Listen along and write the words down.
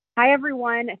Hi,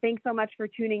 everyone. Thanks so much for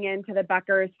tuning in to the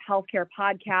Becker's Healthcare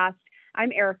Podcast.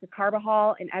 I'm Erica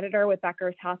Carbajal, an editor with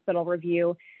Becker's Hospital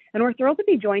Review, and we're thrilled to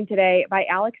be joined today by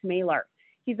Alex Mailer.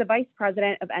 He's the Vice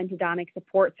President of Endodontic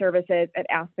Support Services at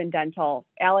Aspen Dental.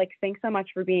 Alex, thanks so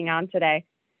much for being on today.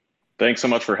 Thanks so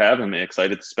much for having me.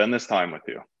 Excited to spend this time with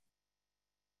you.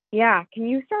 Yeah, can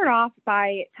you start off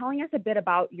by telling us a bit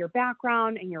about your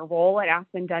background and your role at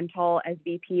Aspen Dental as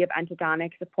VP of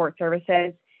Endodontic Support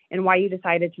Services and why you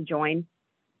decided to join?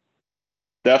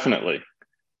 Definitely.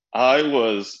 I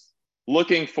was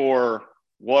looking for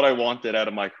what I wanted out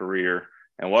of my career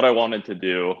and what I wanted to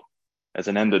do as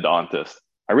an endodontist.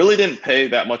 I really didn't pay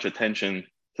that much attention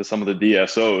to some of the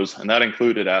DSOs, and that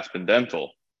included Aspen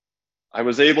Dental. I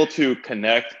was able to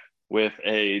connect with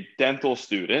a dental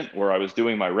student where I was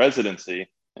doing my residency,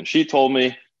 and she told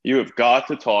me, "You have got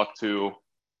to talk to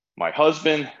my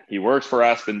husband. He works for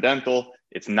Aspen Dental.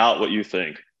 It's not what you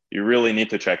think. You really need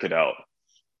to check it out."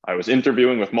 I was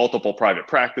interviewing with multiple private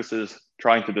practices,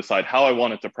 trying to decide how I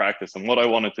wanted to practice and what I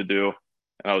wanted to do.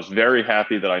 And I was very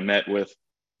happy that I met with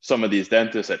some of these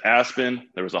dentists at Aspen.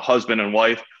 There was a husband and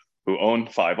wife who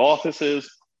owned 5 offices.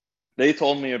 They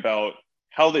told me about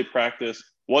how they practice,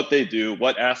 what they do,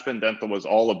 what Aspen Dental was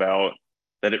all about,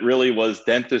 that it really was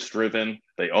dentist driven.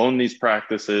 They own these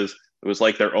practices. It was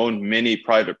like their own mini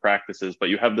private practices, but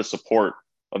you have the support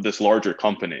of this larger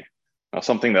company. Now,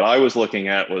 something that I was looking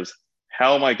at was,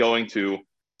 how am I going to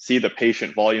see the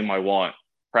patient volume I want,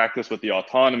 practice with the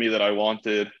autonomy that I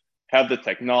wanted, have the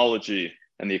technology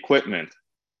and the equipment?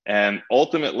 And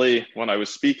ultimately, when I was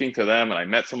speaking to them and I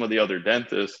met some of the other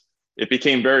dentists, it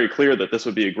became very clear that this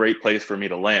would be a great place for me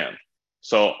to land.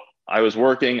 So I was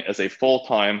working as a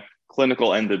full-time clinical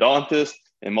endodontist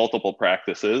in multiple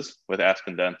practices with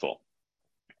Aspen Dental.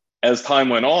 As time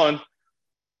went on,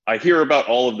 I hear about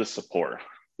all of this support.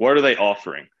 What are they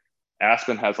offering?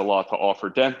 Aspen has a lot to offer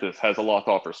dentists, has a lot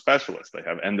to offer specialists. They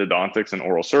have endodontics and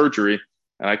oral surgery.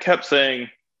 And I kept saying,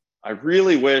 I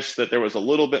really wish that there was a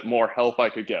little bit more help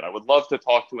I could get. I would love to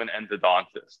talk to an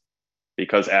endodontist,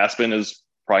 because Aspen is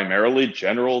primarily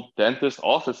general dentist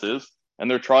offices, and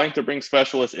they're trying to bring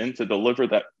specialists in to deliver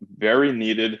that very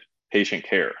needed patient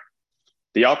care.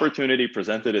 The opportunity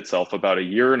presented itself about a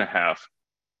year and a half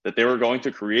that they were going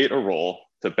to create a role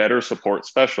to better support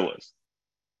specialists.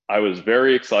 I was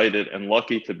very excited and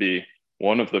lucky to be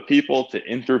one of the people to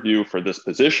interview for this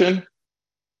position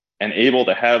and able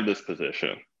to have this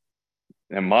position.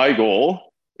 And my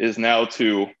goal is now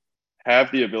to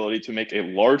have the ability to make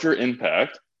a larger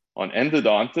impact on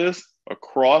endodontists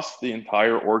across the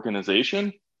entire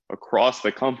organization, across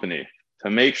the company, to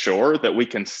make sure that we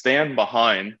can stand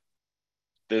behind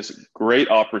this great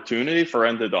opportunity for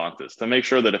endodontists, to make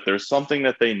sure that if there's something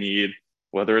that they need,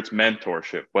 whether it's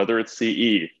mentorship, whether it's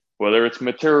CE, whether it's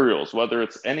materials, whether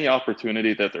it's any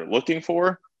opportunity that they're looking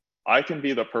for, I can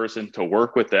be the person to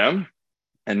work with them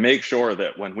and make sure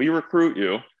that when we recruit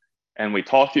you and we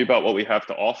talk to you about what we have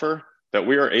to offer, that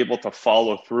we are able to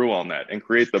follow through on that and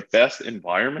create the best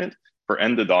environment for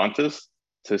endodontists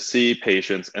to see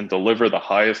patients and deliver the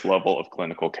highest level of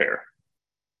clinical care.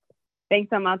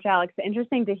 Thanks so much, Alex.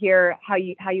 Interesting to hear how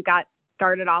you got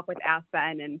started off with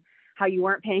Aspen and how you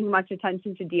weren't paying much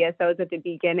attention to DSOs at the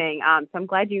beginning. So I'm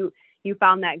glad you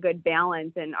found that good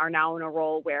balance and are now in a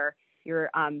role where you're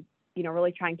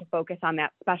really trying to focus on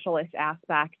that specialist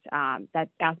aspect that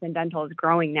Aspen Dental is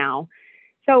growing now.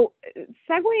 So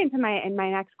segue into my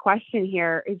next question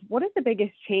here is, what is the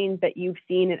biggest change that you've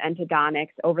seen in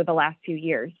endodontics over the last few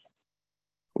years?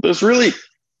 There's really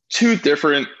 2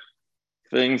 different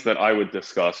things that I would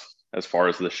discuss as far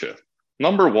as the shift.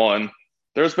 Number one,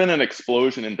 there's been an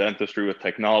explosion in dentistry with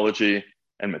technology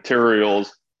and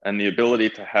materials and the ability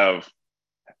to have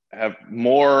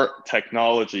more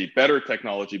technology, better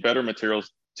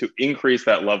materials to increase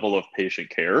that level of patient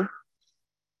care.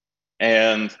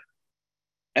 And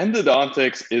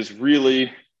endodontics is really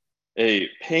a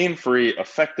pain-free,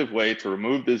 effective way to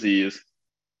remove disease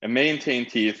and maintain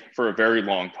teeth for a very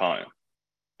long time.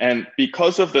 And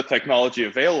because of the technology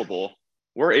available,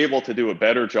 we're able to do a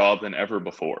better job than ever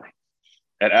before.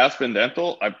 At Aspen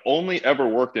Dental, I've only ever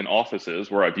worked in offices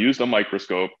where I've used a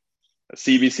microscope, a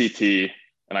CBCT,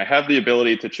 and I have the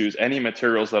ability to choose any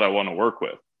materials that I want to work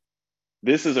with.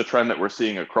 This is a trend that we're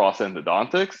seeing across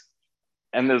endodontics,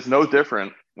 and there's no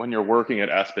different when you're working at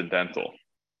Aspen Dental.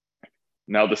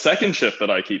 Now, the second shift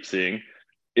that I keep seeing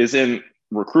is in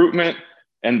recruitment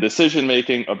and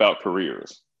decision-making about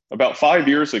careers. About 5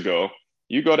 years ago,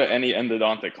 you go to any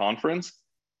endodontic conference,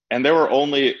 and there were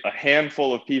only a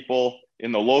handful of people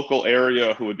in the local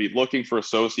area who would be looking for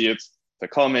associates to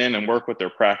come in and work with their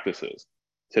practices.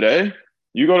 Today,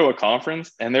 You go to a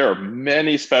conference and there are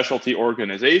many specialty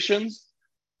organizations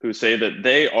who say that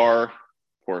they are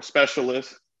for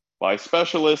specialists by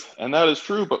specialists, and that is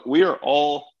true, but we are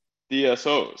all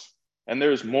DSOs. And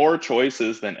there's more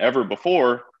choices than ever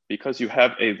before because you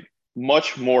have a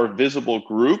much more visible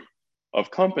group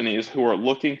of companies who are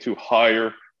looking to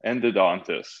hire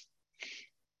endodontists.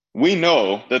 We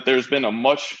know that there's been a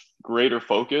much greater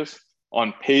focus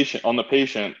on the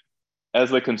patient as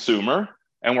the consumer,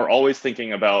 and we're always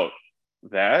thinking about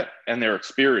that and their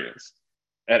experience.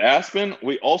 At Aspen,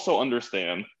 we also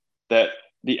understand that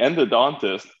the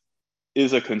endodontist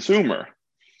is a consumer.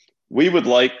 We would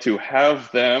like to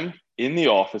have them in the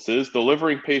offices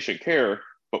delivering patient care,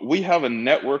 but we have a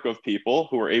network of people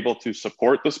who are able to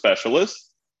support the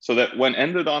specialists so that when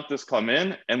endodontists come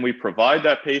in and we provide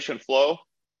that patient flow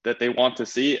that they want to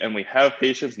see and we have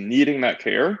patients needing that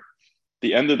care,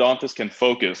 the endodontist can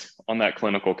focus on that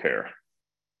clinical care.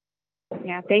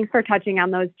 Yeah, thanks for touching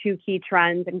on those two key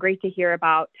trends, and great to hear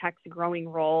about tech's growing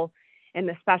role in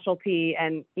the specialty.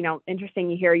 And, interesting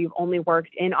to hear you've only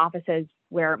worked in offices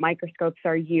where microscopes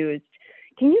are used.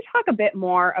 Can you talk a bit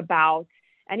more about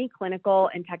any clinical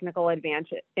and technical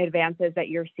advances that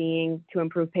you're seeing to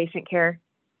improve patient care?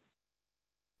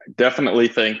 I definitely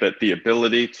think that the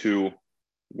ability to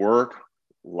work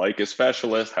like a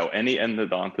specialist, how any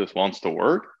endodontist wants to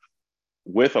work,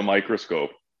 with a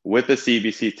microscope, with a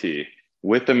CBCT,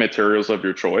 with the materials of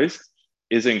your choice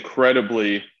is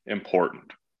incredibly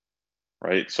important,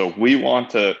 right? So we want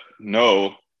to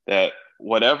know that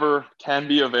whatever can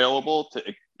be available to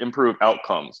improve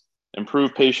outcomes,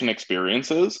 improve patient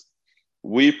experiences,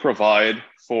 we provide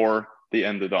for the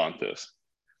endodontist.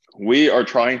 We are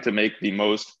trying to make the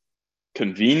most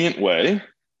convenient way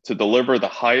to deliver the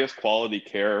highest quality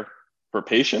care for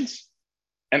patients.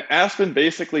 And Aspen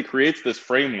basically creates this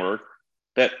framework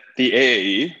that the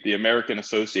AAE, the American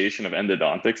Association of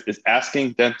Endodontics, is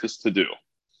asking dentists to do.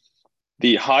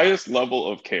 The highest level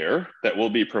of care that will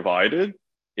be provided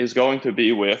is going to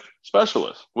be with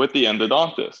specialists, with the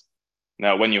endodontist.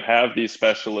 Now, when you have these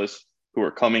specialists who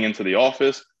are coming into the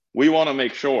office, we want to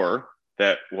make sure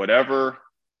that whatever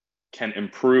can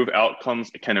improve outcomes,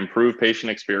 can improve patient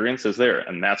experience is there.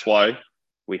 And that's why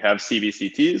we have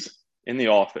CBCTs in the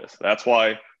office. That's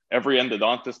why every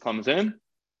endodontist comes in,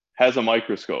 has a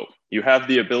microscope. You have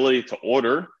the ability to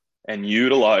order and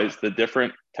utilize the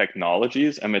different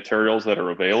technologies and materials that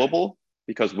are available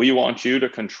because we want you to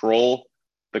control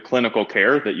the clinical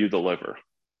care that you deliver.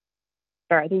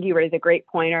 Sure. I think you raise a great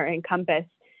point, or encompass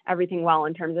everything well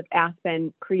in terms of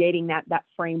Aspen creating that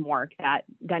framework that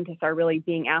dentists are really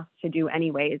being asked to do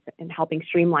anyways and helping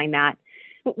streamline that.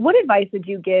 What advice would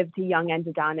you give to young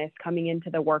endodontists coming into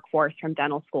the workforce from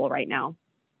dental school right now?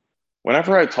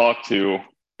 Whenever I talk to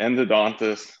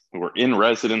endodontists who are in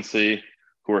residency,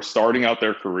 who are starting out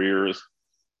their careers,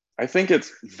 I think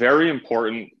it's very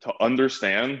important to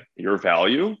understand your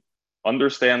value,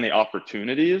 understand the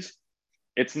opportunities.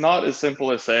 It's not as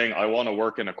simple as saying, I want to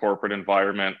work in a corporate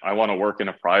environment, I want to work in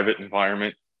a private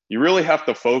environment. You really have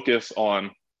to focus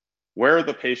on where are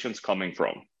the patients coming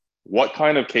from? What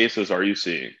kind of cases are you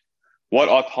seeing? What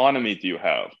autonomy do you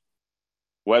have?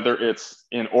 Whether it's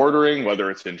in ordering,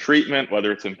 whether it's in treatment,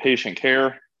 whether it's in patient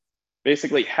care,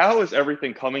 basically, how is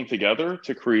everything coming together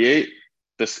to create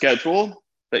the schedule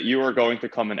that you are going to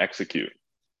come and execute?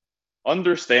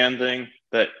 Understanding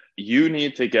that you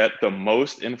need to get the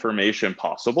most information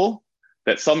possible,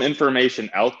 that some information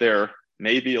out there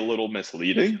may be a little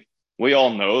misleading. We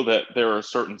all know that there are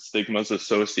certain stigmas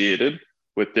associated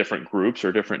with different groups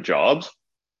or different jobs,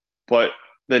 but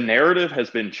the narrative has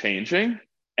been changing,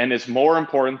 and it's more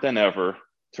important than ever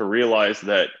to realize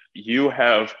that you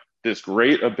have this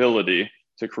great ability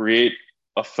to create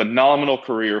a phenomenal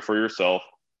career for yourself,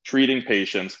 treating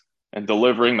patients and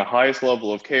delivering the highest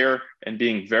level of care and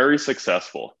being very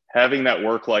successful, having that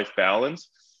work-life balance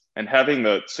and having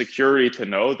the security to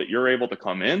know that you're able to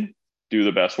come in, do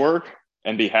the best work,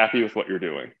 and be happy with what you're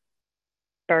doing.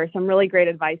 Sure. Some really great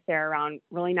advice there around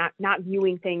really not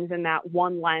viewing things in that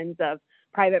one lens of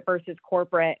private versus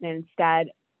corporate, and instead,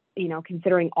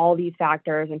 considering all these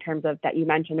factors in terms of that you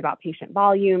mentioned about patient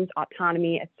volumes,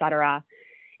 autonomy, et cetera.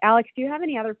 Alex, do you have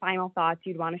any other final thoughts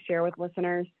you'd want to share with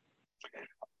listeners?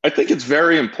 I think it's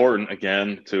very important,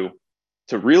 again, to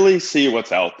really see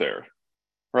what's out there,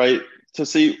 right? To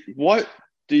see what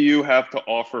do you have to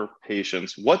offer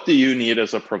patients? What do you need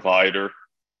as a provider?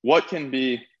 What can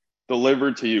be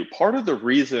delivered to you? Part of the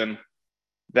reason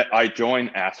that I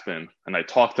joined Aspen and I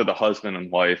talked to the husband and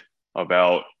wife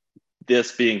about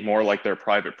this being more like their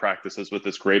private practices with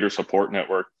this greater support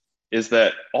network is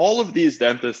that all of these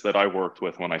dentists that I worked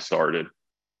with when I started,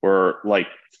 were like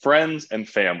friends and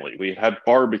family. We had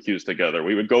barbecues together.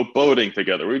 We would go boating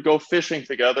together. We'd go fishing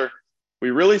together.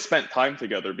 We really spent time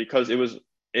together because it was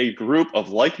a group of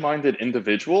like-minded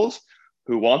individuals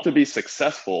who want to be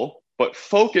successful, but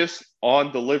focus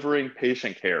on delivering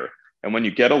patient care. And when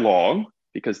you get along,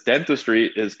 because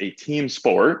dentistry is a team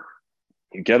sport,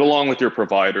 you get along with your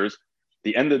providers,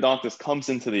 the endodontist comes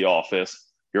into the office,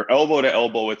 you're elbow to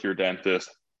elbow with your dentist,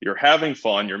 you're having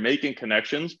fun, you're making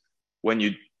connections. When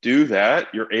you do that,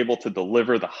 you're able to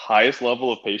deliver the highest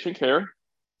level of patient care,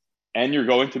 and you're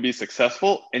going to be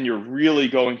successful, and you're really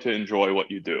going to enjoy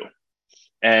what you do.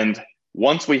 And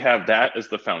once we have that as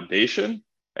the foundation,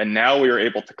 and now we are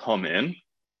able to come in,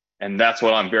 and that's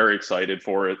what I'm very excited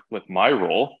for with my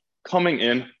role, coming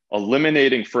in,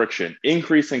 eliminating friction,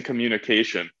 increasing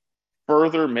communication,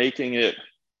 further making it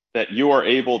that you are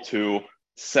able to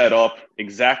set up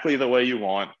exactly the way you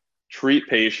want, treat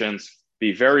patients,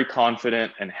 be very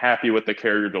confident and happy with the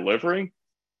care you're delivering.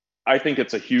 I think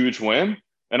it's a huge win,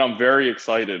 and I'm very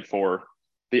excited for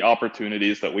the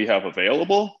opportunities that we have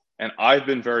available. And I've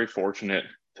been very fortunate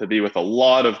to be with a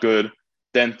lot of good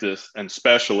dentists and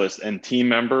specialists and team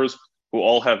members who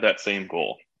all have that same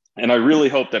goal. And I really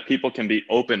hope that people can be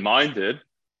open-minded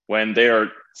when they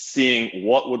are seeing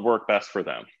what would work best for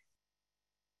them.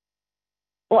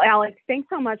 Well, Alex, thanks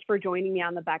so much for joining me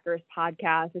on the Becker's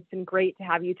podcast. It's been great to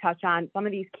have you touch on some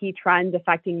of these key trends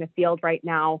affecting the field right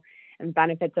now and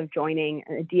benefits of joining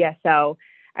a DSO.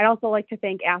 I'd also like to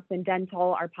thank Aspen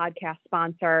Dental, our podcast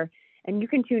sponsor. And you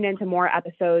can tune into more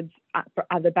episodes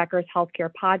of the Becker's Healthcare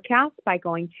Podcast by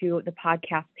going to the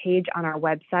podcast page on our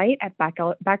website at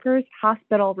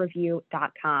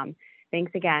beckershospitalreview.com.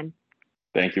 Thanks again.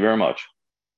 Thank you very much.